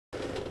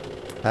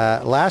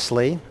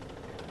Lastly,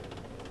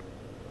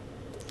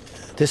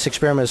 this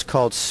experiment is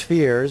called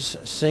spheres,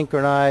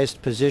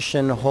 synchronized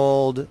position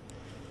hold.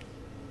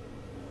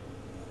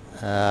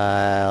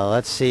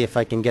 Let's see if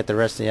I can get the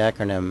rest of the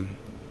acronym.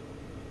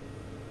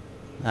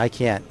 I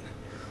can't.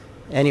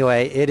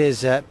 Anyway, it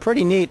is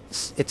pretty neat.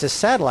 It's a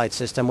satellite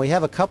system. We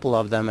have a couple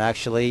of them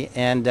actually,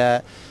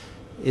 and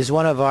is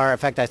one of our, in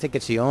fact I think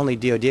it's the only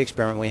DoD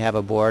experiment we have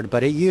aboard,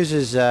 but it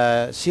uses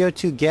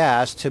CO2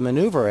 gas to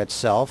maneuver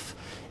itself,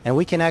 and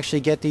we can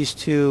actually get these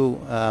two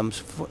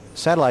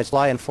satellites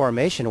lie in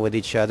formation with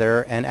each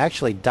other and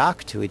actually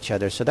dock to each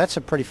other. So that's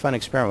a pretty fun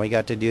experiment. We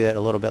got to do that a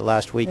little bit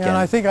last weekend. And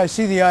I think I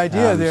see the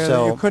idea there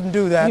that you couldn't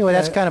do that. Anyway,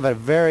 that's kind of a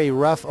very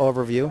rough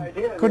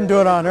overview. Couldn't do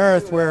it on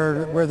Earth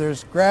where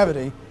there's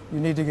gravity. You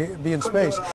need to be in space.